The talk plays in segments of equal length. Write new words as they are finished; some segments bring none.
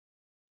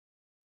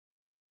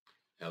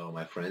Hello,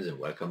 my friends, and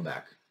welcome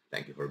back.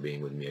 Thank you for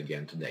being with me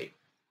again today.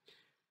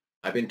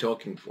 I've been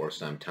talking for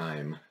some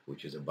time,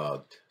 which is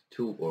about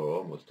 2 or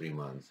almost 3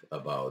 months,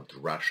 about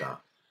Russia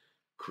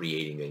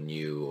creating a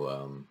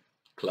new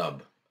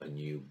club, a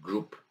new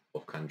group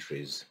of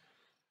countries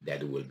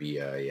that will be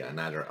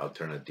another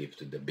alternative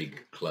to the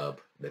big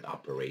club that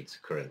operates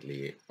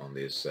currently on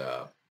this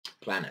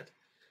planet.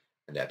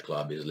 And that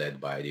club is led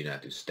by the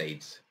United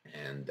States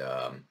and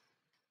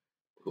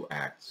who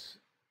acts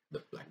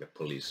like the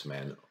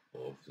policeman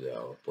of the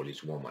or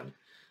policewoman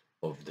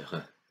of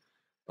the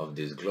of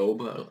this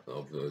globe,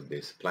 of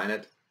this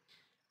planet,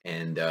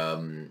 and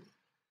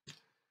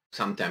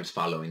sometimes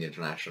following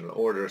international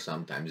order,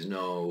 sometimes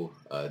no,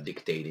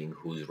 dictating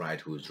who's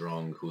right, who's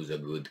wrong, who's a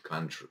good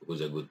country,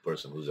 who's a good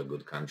person, who's a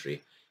good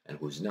country, and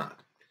who's not.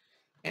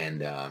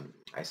 And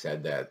I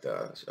said that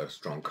a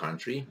strong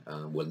country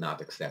will not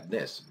accept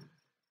this.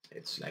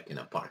 It's like in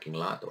a parking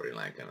lot or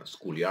like in a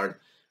schoolyard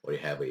where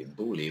you have a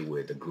bully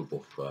with a group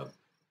of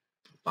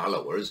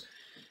followers.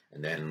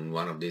 And then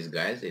one of these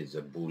guys is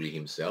a bully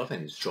himself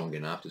and is strong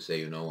enough to say,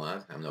 you know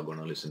what, I'm not going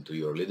to listen to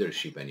your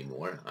leadership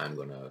anymore. I'm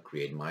going to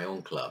create my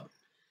own club.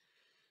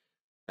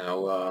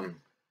 Now,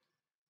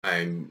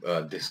 I'm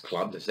this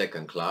club, the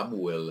second club,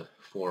 will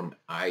form,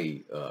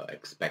 I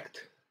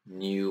expect,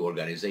 new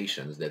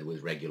organizations that will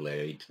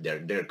regulate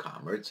their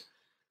commerce,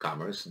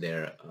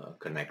 their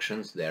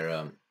connections,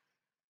 their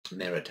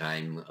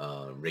maritime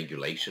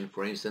regulation,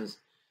 for instance,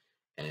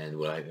 and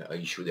will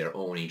issue their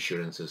own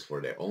insurances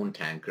for their own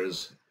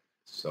tankers.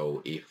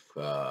 So if,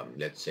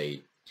 let's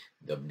say,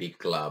 the big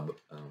club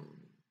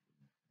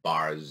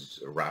bars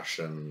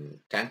Russian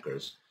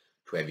tankers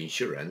to have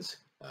insurance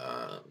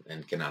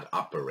and cannot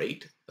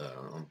operate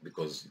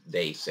because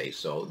they say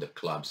so, the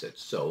club said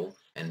so,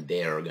 and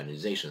their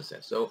organization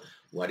says so,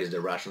 what is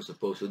the Russian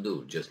supposed to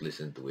do? Just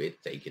listen to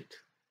it, take it,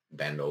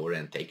 bend over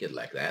and take it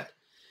like that?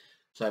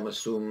 So I'm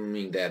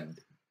assuming that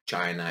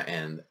China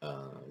and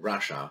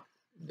Russia,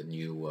 the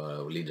new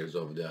leaders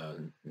of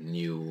the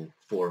new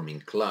forming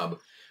club,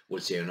 will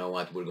say, you know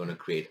what, we're going to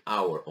create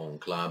our own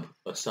club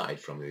aside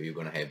from you. You're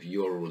going to have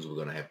your rules, we're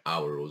going to have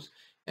our rules,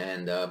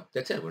 and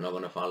that's it. We're not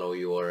going to follow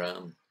your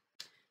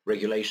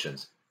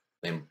regulations,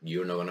 and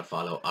you're not going to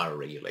follow our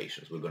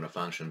regulations. We're going to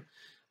function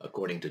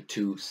according to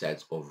two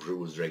sets of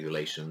rules,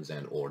 regulations,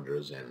 and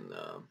orders, and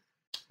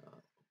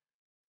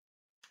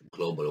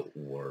global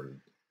war,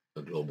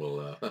 a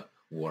global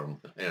warm,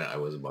 I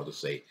was about to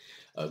say,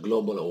 a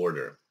global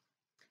order.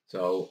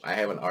 So I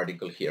have an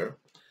article here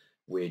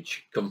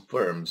which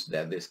confirms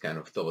that this kind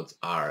of thoughts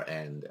are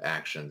and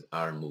actions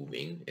are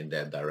moving in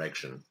that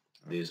direction.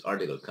 This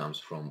article comes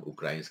from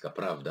Ukrainska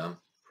Pravda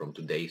from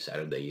today,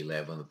 Saturday,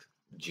 11th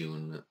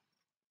June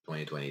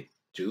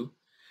 2022.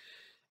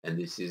 And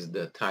this is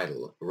the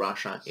title: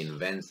 Russia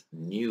invents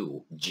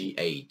new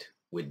G8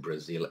 with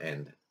Brazil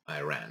and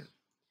Iran.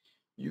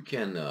 You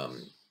can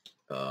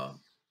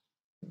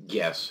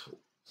guess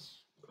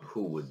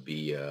who would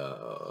be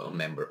a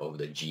member of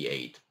the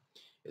G8.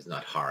 It's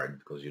not hard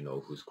because you know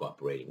who's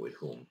cooperating with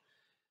whom.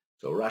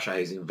 So Russia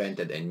has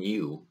invented a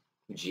new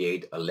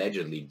G8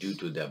 allegedly due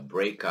to the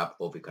breakup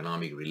of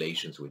economic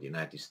relations with the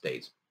United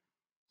States.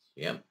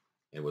 Yeah,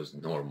 it was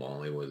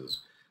normal. It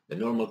was the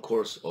normal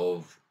course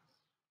of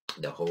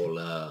the whole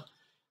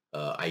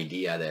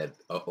idea that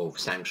of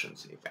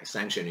sanctions. If I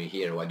sanction you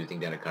here, what do you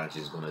think the other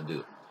country is going to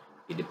do?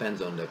 It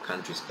depends on the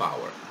country's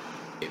power.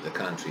 If the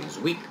country is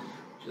weak,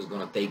 she's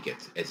going to take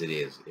it as it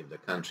is. If the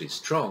country is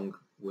strong,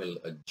 will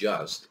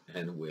adjust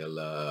and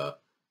will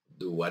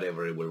do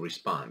whatever it will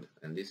respond.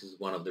 And this is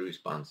one of the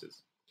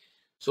responses.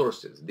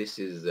 Sources: this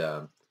is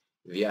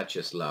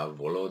Vyacheslav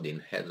Volodin,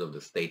 head of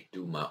the State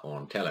Duma,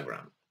 on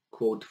Telegram.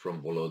 Quote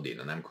from Volodin,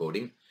 and I'm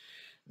quoting: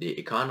 "The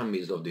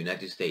economies of the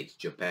United States,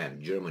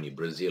 Japan, Germany,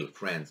 Brazil,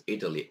 France,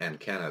 Italy, and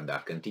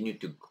Canada continue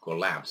to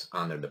collapse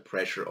under the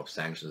pressure of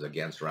sanctions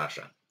against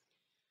Russia.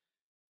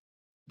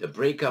 The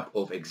breakup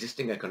of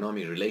existing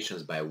economic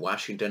relations by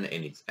Washington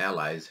and its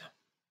allies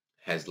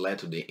has led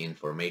to the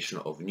formation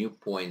of new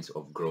points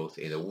of growth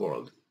in the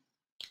world.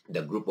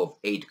 The group of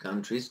 8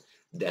 countries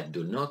that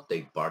do not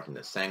take part in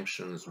the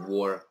sanctions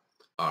war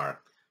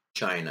are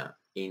China,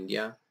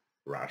 India,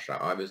 Russia,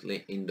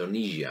 obviously,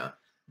 Indonesia,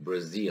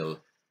 Brazil,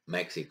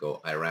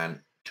 Mexico,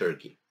 Iran,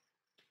 Turkey.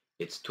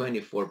 It's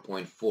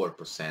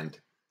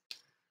 24.4%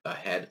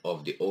 ahead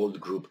of the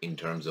old group in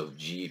terms of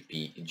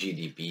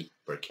GDP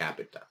per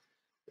capita."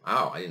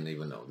 Wow, I didn't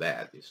even know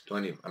that. It's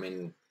 20, I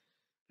mean,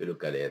 if you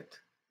look at it,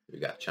 you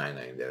got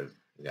China in there,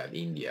 you got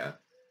India,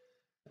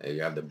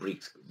 you have the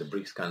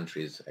BRICS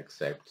countries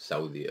except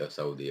South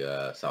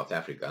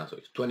Africa. So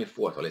it's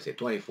 24, so let's say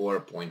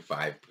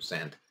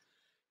 24.5%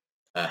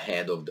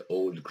 ahead of the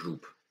old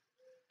group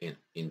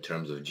in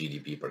terms of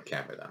GDP per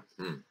capita.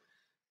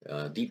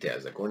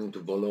 Details: according to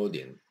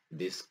Volodin,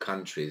 these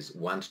countries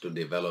want to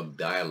develop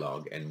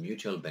dialogue and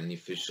mutual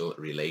beneficial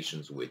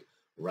relations with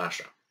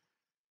Russia.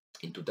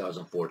 In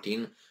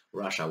 2014,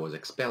 Russia was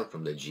expelled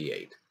from the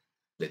G8.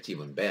 That's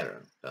even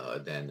better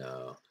than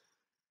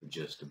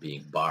just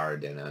being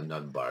barred and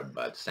not barred,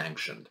 but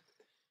sanctioned.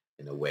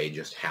 in a way,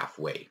 just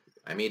halfway.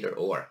 I'm either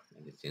or,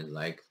 and it seems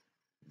like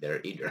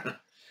they're either.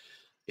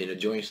 In a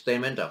joint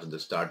statement after the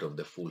start of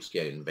the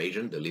full-scale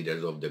invasion, the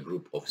leaders of the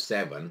Group of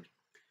Seven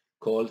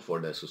called for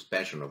the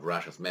suspension of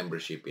Russia's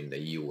membership in the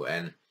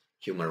UN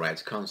Human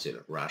Rights Council.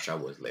 Russia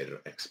was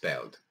later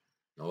expelled.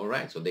 All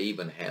right, so they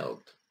even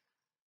helped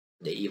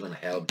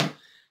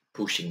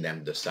pushing them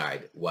to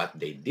decide what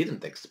they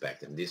didn't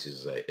expect, and this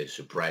is a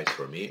surprise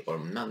for me, or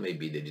not,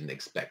 maybe they didn't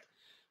expect,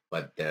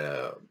 but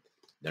the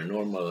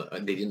normal,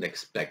 they didn't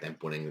expect. I'm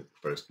putting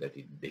first that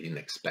they didn't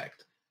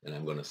expect, and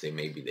I'm going to say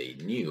maybe they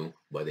knew,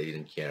 but they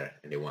didn't care,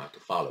 and they wanted to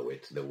follow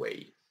it the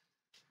way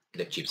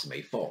the chips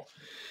may fall.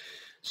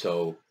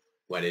 So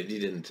what they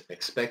didn't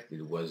expect,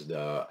 it was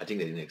I think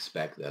they didn't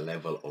expect the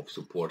level of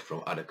support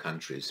from other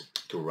countries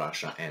to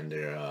Russia and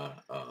their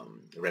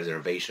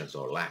reservations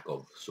or lack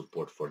of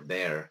support for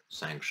their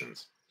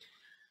sanctions.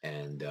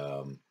 And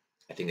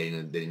I think they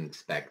didn't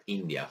expect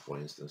India, for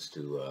instance,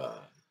 to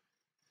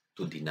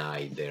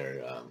deny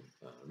their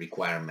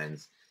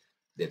requirements.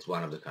 That's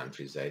one of the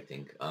countries, I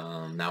think.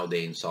 Now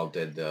they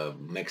insulted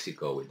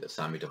Mexico with the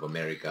Summit of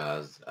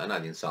Americas.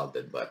 Not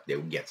insulted, but they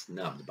would get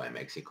snubbed by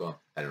Mexico.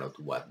 I don't know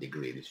to what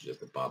degree. This is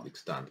just a public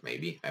stunt,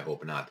 maybe. I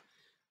hope not.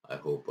 I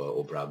hope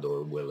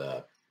Obrador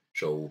will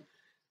show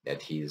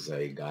that he's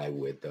a guy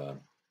with,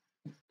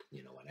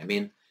 you know what I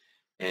mean.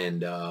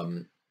 And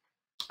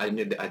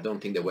I don't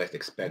think the West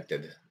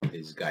expected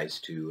these guys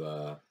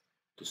to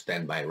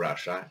stand by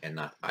Russia and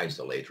not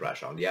isolate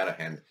Russia. On the other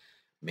hand,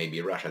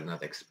 maybe Russia did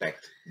not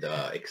expect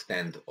the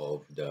extent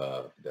of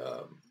the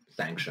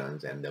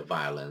sanctions and the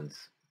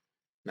violence,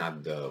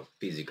 not the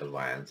physical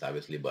violence,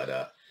 obviously,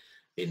 but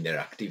in their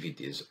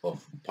activities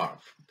of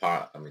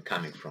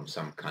coming from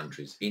some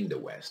countries in the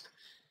West,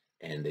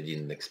 and they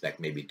didn't expect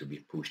maybe to be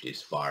pushed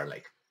this far,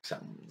 like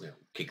some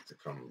kicked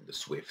from the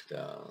SWIFT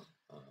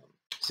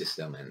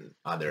system and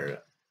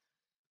other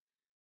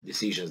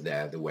decisions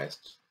that the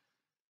West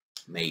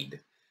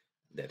made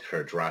that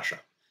hurt Russia.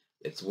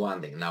 It's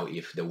one thing. Now,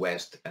 if the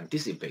West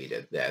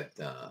anticipated that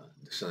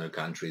certain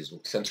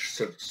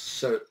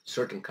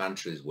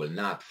countries will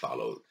not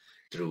follow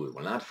through,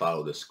 will not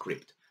follow the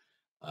script,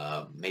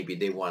 maybe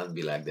they want to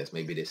be like this.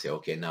 Maybe they say,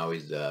 okay, now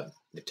is the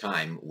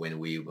time when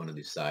we're going to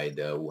decide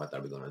what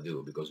are we going to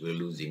do, because we're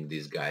losing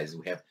these guys.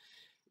 We have,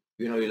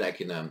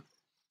 like in a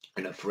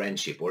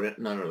friendship, or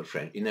not a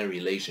friend, in a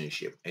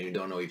relationship, and you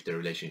don't know if the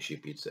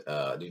relationship is,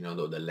 do you know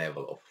the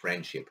level of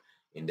friendship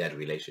in that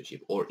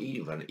relationship, or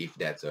even if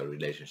that's a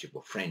relationship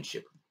of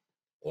friendship,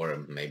 or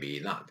maybe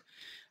not.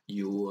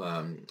 You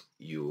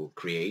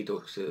create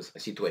a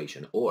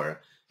situation,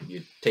 or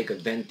you take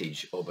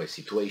advantage of a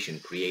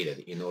situation created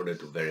in order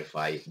to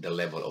verify the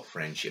level of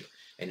friendship,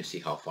 and you see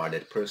how far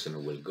that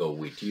person will go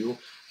with you,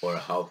 or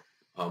how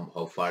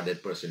far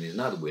that person is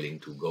not willing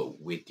to go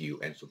with you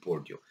and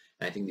support you.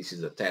 And I think this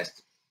is a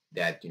test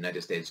that the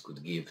United States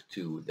could give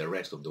to the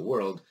rest of the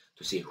world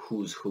to see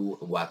who's who,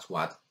 what's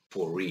what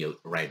for real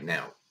right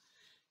now.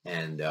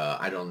 And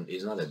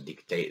it's not a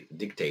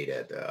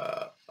dictated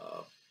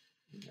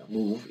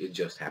move. It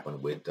just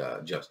happened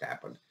just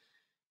happened.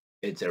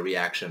 It's a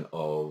reaction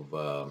of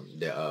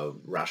the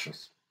Russian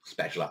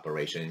special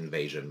operation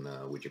invasion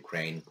with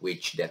Ukraine,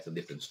 which that's a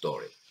different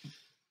story.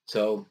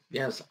 So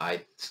yes,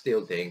 I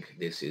still think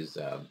this is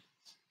a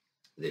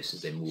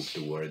move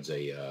towards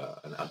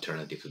an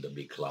alternative to the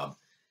big club,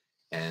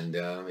 and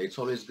it's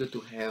always good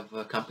to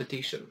have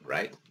competition,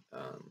 right?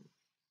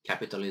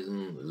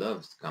 Capitalism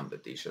loves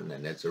competition,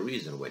 and that's a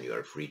reason when you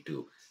are free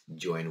to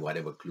join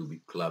whatever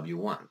club you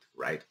want,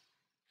 right?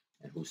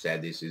 And who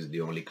said this is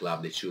the only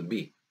club that should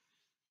be?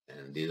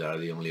 And these are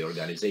the only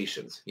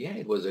organizations. Yeah,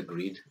 it was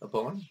agreed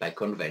upon by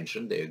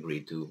convention. They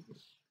agreed to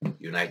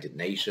United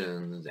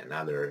Nations and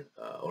other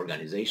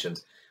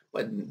organizations,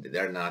 but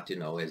they're not,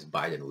 as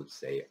Biden would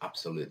say,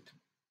 absolute.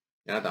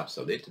 They're not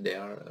absolute.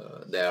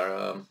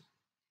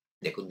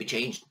 They could be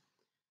changed.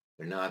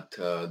 They're not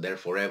there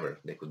forever.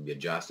 They could be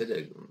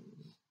adjusted,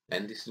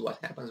 and this is what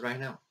happens right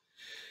now.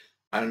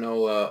 I don't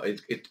know.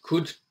 Everything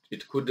could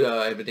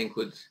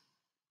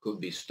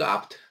be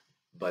stopped,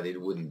 but it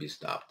wouldn't be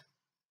stopped.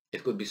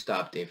 It could be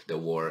stopped if the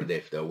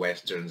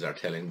Westerns are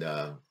telling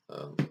the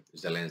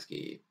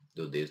Zelensky,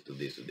 do this, do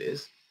this, do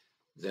this.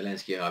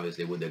 Zelensky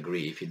obviously would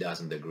agree. If he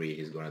doesn't agree,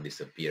 he's going to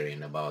disappear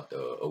in about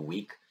a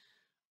week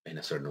in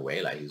a certain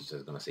way. Like he's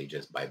just going to say,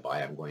 just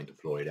bye-bye, I'm going to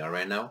Florida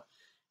right now,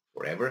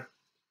 forever.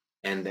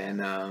 And then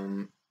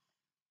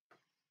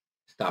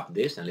stop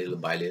this, and little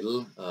by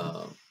little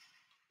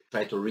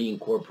try to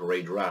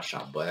reincorporate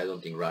Russia. But I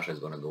don't think Russia is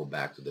going to go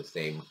back to the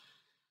same,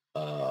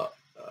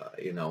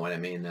 you know what I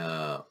mean?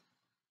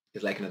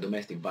 It's like in a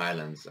domestic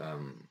violence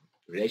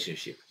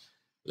relationship.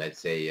 Let's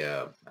say,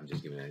 I'm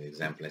just giving an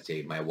example. Let's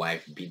say my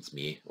wife beats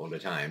me all the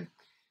time,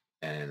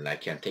 and I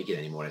can't take it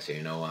anymore. I say,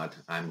 you know what?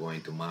 I'm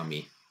going to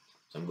mommy.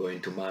 So I'm going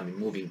to mommy,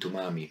 moving to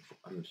mommy.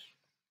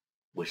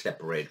 We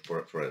separate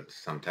for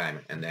some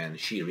time, and then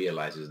she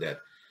realizes that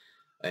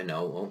I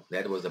know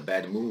that was a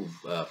bad move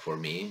for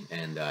me,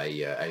 and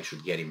I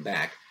should get him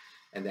back.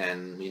 And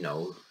then, you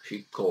know,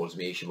 she calls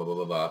me, she blah, blah,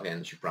 blah, blah,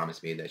 and she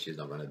promised me that she's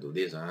not going to do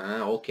this.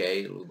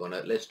 Okay,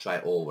 let's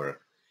try over.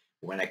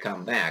 When I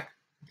come back,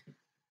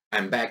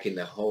 I'm back in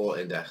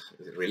the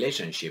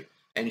relationship,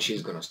 and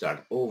she's going to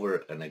start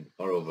over and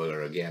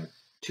over again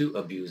to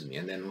abuse me.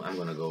 And then I'm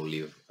going to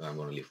live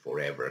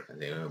forever.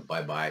 And then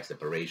bye-bye,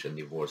 separation,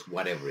 divorce,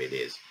 whatever it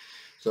is.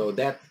 So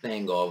that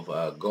thing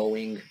of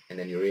going, and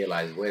then you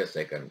realize, wait a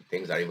second,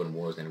 things are even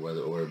worse than what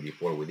they were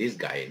before with this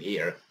guy in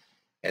here.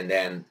 And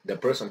then the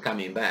person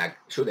coming back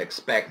should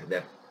expect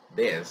that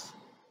this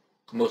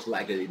most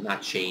likely did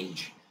not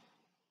change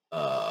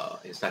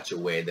in such a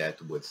way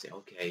that would say,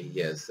 okay,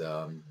 yes,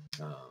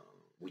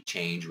 we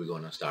change, we're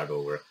going to start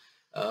over.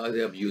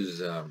 The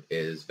abuse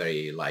is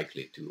very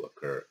likely to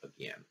occur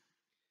again.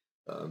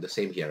 The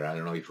same here. I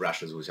don't know if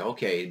Russians would say,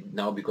 okay,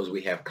 now because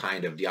we have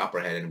kind of the upper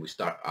hand and we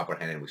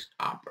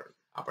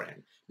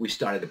we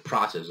started the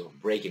process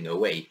of breaking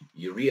away.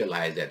 You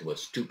realize that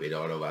was stupid,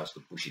 all of us, to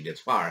push it that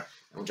far.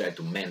 I'm trying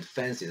to mend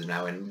fences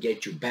now and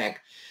get you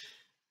back.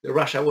 The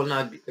Russia will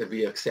not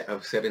be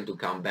accepting to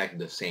come back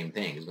the same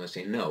thing. It's going to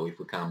say, no, if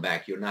we come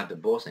back, you're not the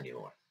boss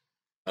anymore.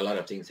 A lot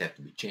of things have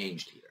to be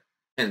changed here.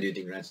 And do you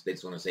think the United States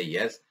is going to say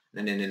yes?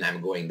 And then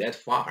I'm going that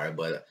far,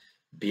 but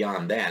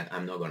beyond that,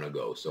 I'm not going to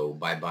go. So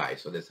bye-bye.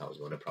 So that's how it's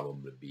going to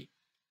probably be.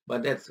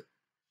 But that's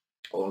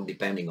all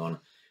depending on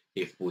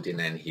if Putin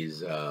and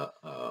his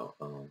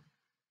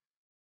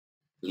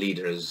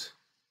leaders,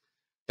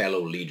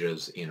 fellow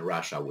leaders in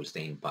Russia will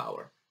stay in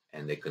power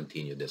and they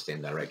continue the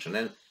same direction.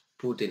 And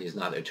Putin is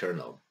not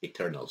eternal.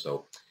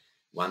 So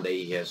one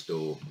day he has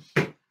to,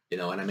 you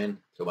know what I mean?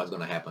 So what's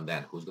going to happen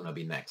then? Who's going to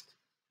be next?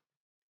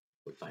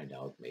 We'll find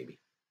out maybe.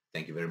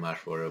 Thank you very much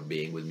for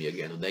being with me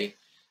again today.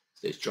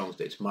 Stay strong,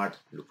 stay smart,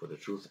 look for the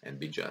truth, and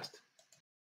be just.